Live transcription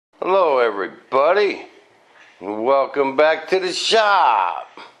Hello everybody, and welcome back to the shop.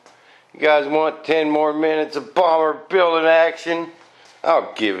 You guys want 10 more minutes of bomber building action?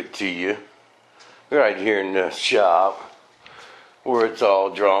 I'll give it to you. Right here in the shop, where it's all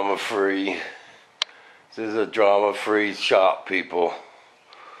drama free. This is a drama free shop, people.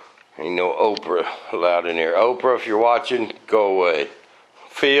 Ain't no Oprah allowed in here. Oprah, if you're watching, go away.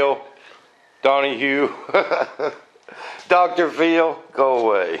 Phil, Donahue, Dr. Phil, go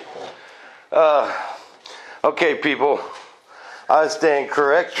away. Okay, people, I stand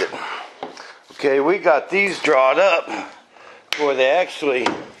corrected. Okay, we got these drawn up where they actually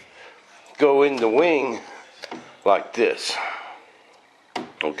go in the wing like this.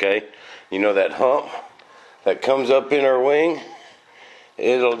 Okay, you know that hump that comes up in our wing?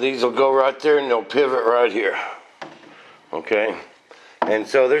 These will go right there and they'll pivot right here. Okay, and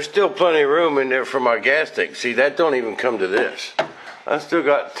so there's still plenty of room in there for my gas tank. See, that don't even come to this. I still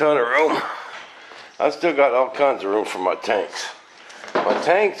got a ton of room. I still got all kinds of room for my tanks. My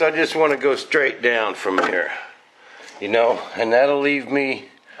tanks, I just want to go straight down from here, you know, and that'll leave me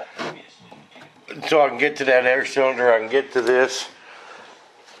so I can get to that air cylinder. I can get to this,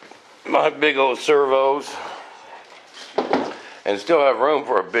 my big old servos, and still have room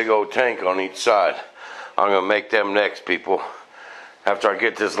for a big old tank on each side. I'm gonna make them next, people. After I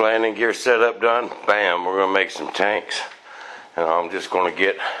get this landing gear setup done, bam, we're gonna make some tanks, and I'm just gonna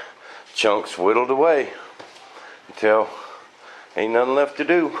get chunks whittled away until ain't nothing left to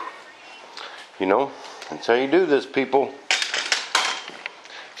do. You know, that's how you do this, people.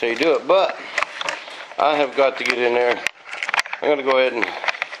 That's how you do it. But I have got to get in there. I'm gonna go ahead and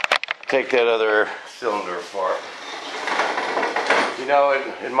take that other cylinder apart. You know,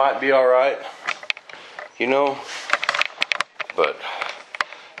 it might be alright, you know, but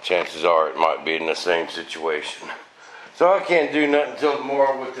chances are it might be in the same situation. So I can't do nothing until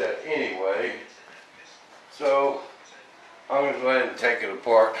tomorrow with that anyway. So I'm going to go ahead and take it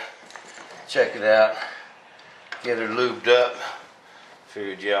apart, check it out, get it lubed up.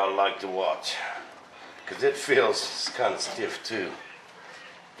 Figured y'all like to watch, because it feels kind of stiff too.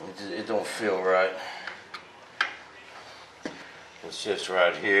 It don't feel right. It's just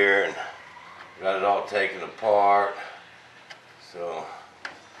right here, and got it all taken apart, so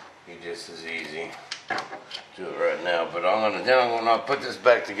it's just as easy. Do it right now, but I'm gonna put this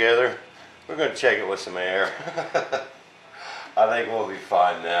back together. We're gonna check it with some air. I think we'll be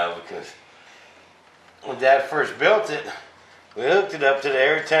fine now, because when Dad first built it, we hooked it up to the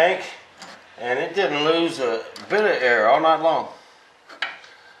air tank, and it didn't lose a bit of air all night long.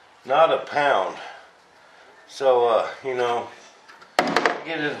 Not a pound. So you know,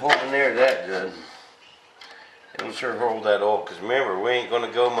 get it holding there that good. It'll sure hold that oil, because remember, we ain't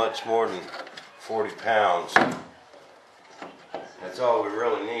gonna go much more than 40 pounds. That's all we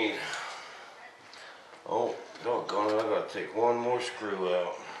really need. Oh, doggone it, I gotta take one more screw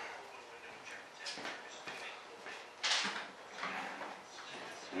out.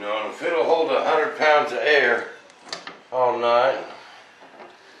 You know, and if it'll hold 100 pounds of air all night,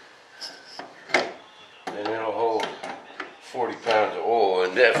 then it'll hold 40 pounds of oil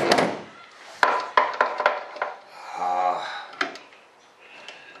indefinitely.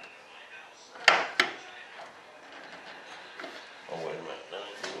 Oh, wait a minute.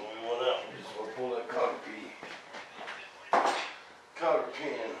 We went out. We just want to pull that cotter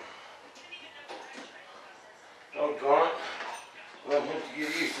pin. Doggone it. I'm going to have to get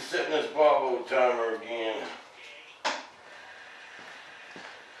used to setting this Bobo timer again.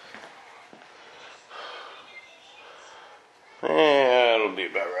 Yeah, it'll be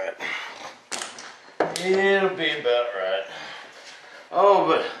about right. It'll be about right. Oh,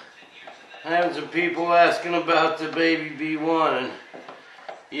 but I had some people asking about the baby B-1, and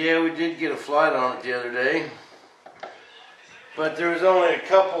yeah, we did get a flight on it the other day, but there was only a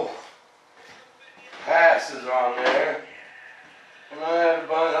couple passes on there, and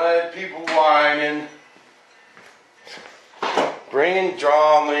I had people whining, bringing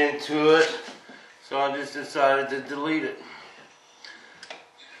drama into it, so I just decided to delete it.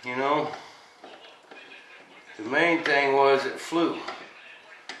 You know, the main thing was it flew.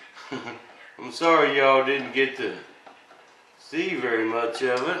 I'm sorry y'all didn't get to see very much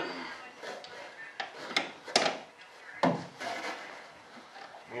of it.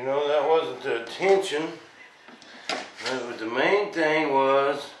 You know, that wasn't the intention. But the main thing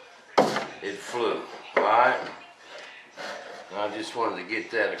was it flew. Alright? I just wanted to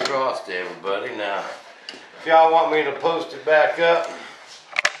get that across to everybody. Now, if y'all want me to post it back up,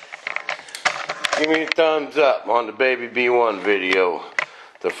 give me a thumbs up on the baby B-1 video.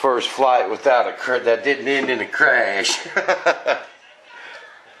 The first flight without that didn't end in a crash.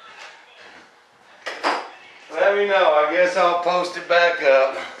 Let me know. I guess I'll post it back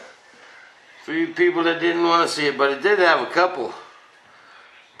up for you people that didn't want to see it. But it did have a couple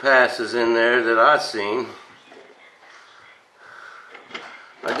passes in there that I seen.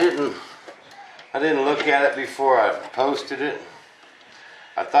 I didn't look at it before I posted it.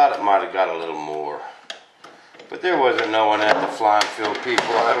 I thought it might have got a little more, but there wasn't no one at the flying field, people.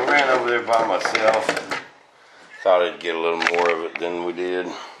 I ran over there by myself. Thought I'd get a little more of it than we did.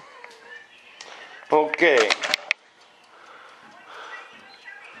 Okay.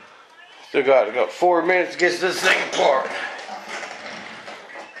 I got 4 minutes to get this thing apart.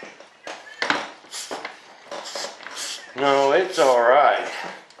 No, it's alright.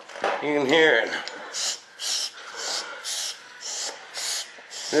 You can hear it.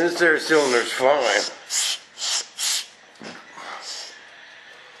 This there cylinder's fine.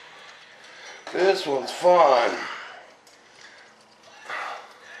 This one's fine.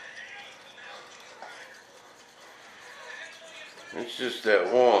 It's just that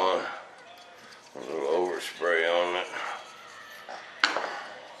one. A little overspray on it.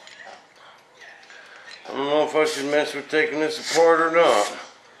 I don't know if I should mess with taking this apart or not.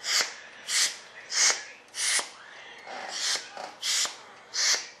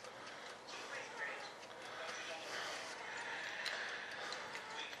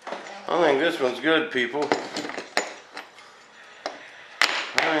 I think this one's good, people.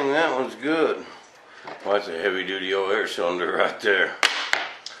 I think that one's good. Well, that's a heavy duty old air cylinder right there.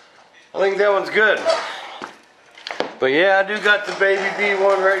 I think that one's good. But yeah, I do got the baby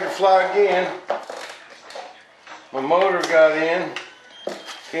B-1 ready to fly again. My motor got in,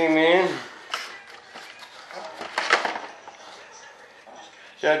 came in.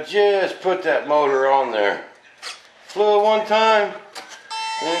 So I just put that motor on there. Flew it one time,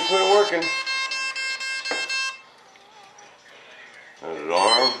 and it quit working. There's an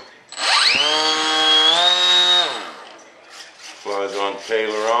arm. Flies on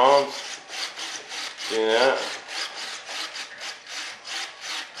Taylor-ons. See that?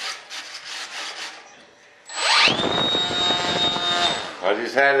 I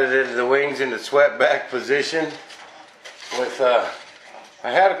just had it in the wings in the swept back position. With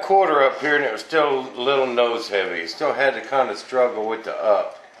I had a quarter up here and it was still a little nose heavy. Still had to kind of struggle with the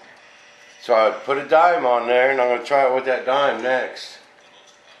up. So I put a dime on there and I'm going to try it with that dime next.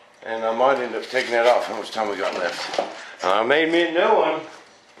 And I might end up taking that off. How much time we got left? I made me a new one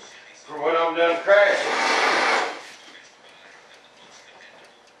for when I'm done crashing.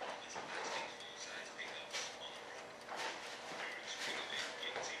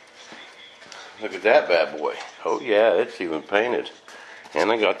 Look at that bad boy. Oh yeah, it's even painted.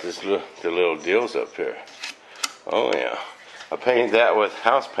 And I got the little deals up here. Oh yeah. I painted that with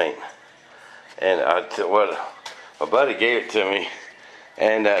house paint. And my buddy gave it to me.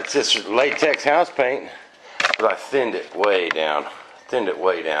 And it's just latex house paint. But I thinned it way down.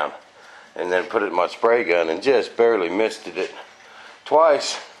 And then put it in my spray gun and just barely misted it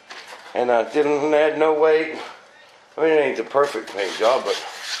twice. And I didn't add no weight. I mean, it ain't the perfect paint job, but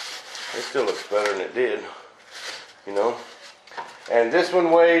it still looks better than it did, you know. And this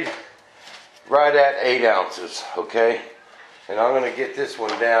one weighed right at 8 ounces, okay? And I'm gonna get this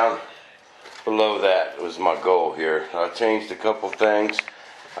one down below that. Was my goal here. I changed a couple things.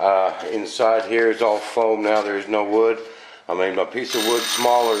 Inside here is all foam now. There's no wood. I made my piece of wood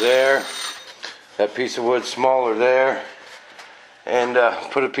smaller there. That piece of wood smaller there. And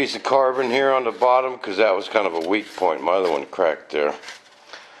put a piece of carbon here on the bottom because that was kind of a weak point. My other one cracked there.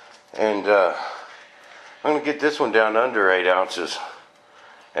 And I'm going to get this one down under 8 ounces.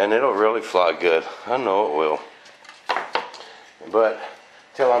 And it'll really fly good. I know it will. But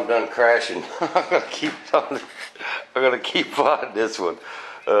till I'm done crashing, I'm going to keep flying this one.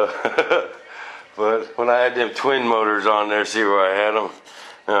 But when I had them twin motors on there, see where I had them?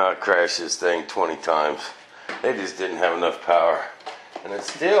 I crashed this thing 20 times. They just didn't have enough power. And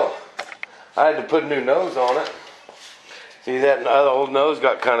it's still, I had to put a new nose on it. See, that other old nose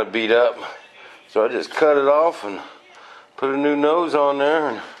got kind of beat up. So I just cut it off and put a new nose on there.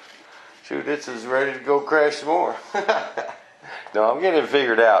 And shoot, this is ready to go crash some more. No, I'm getting it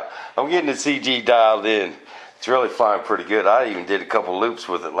figured out. I'm getting the CG dialed in. It's really flying pretty good. I even did a couple loops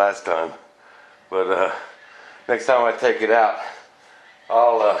with it last time. But next time I take it out,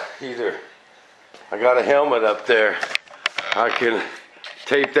 I'll I got a helmet up there I can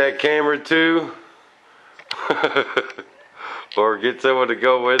tape that camera to. Or get someone to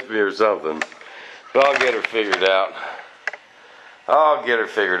go with me or something. But I'll get her figured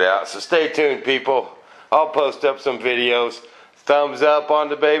out. So stay tuned, people. I'll post up some videos. Thumbs up on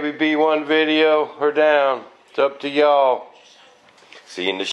the baby B-1 video or down. It's up to y'all. See you in the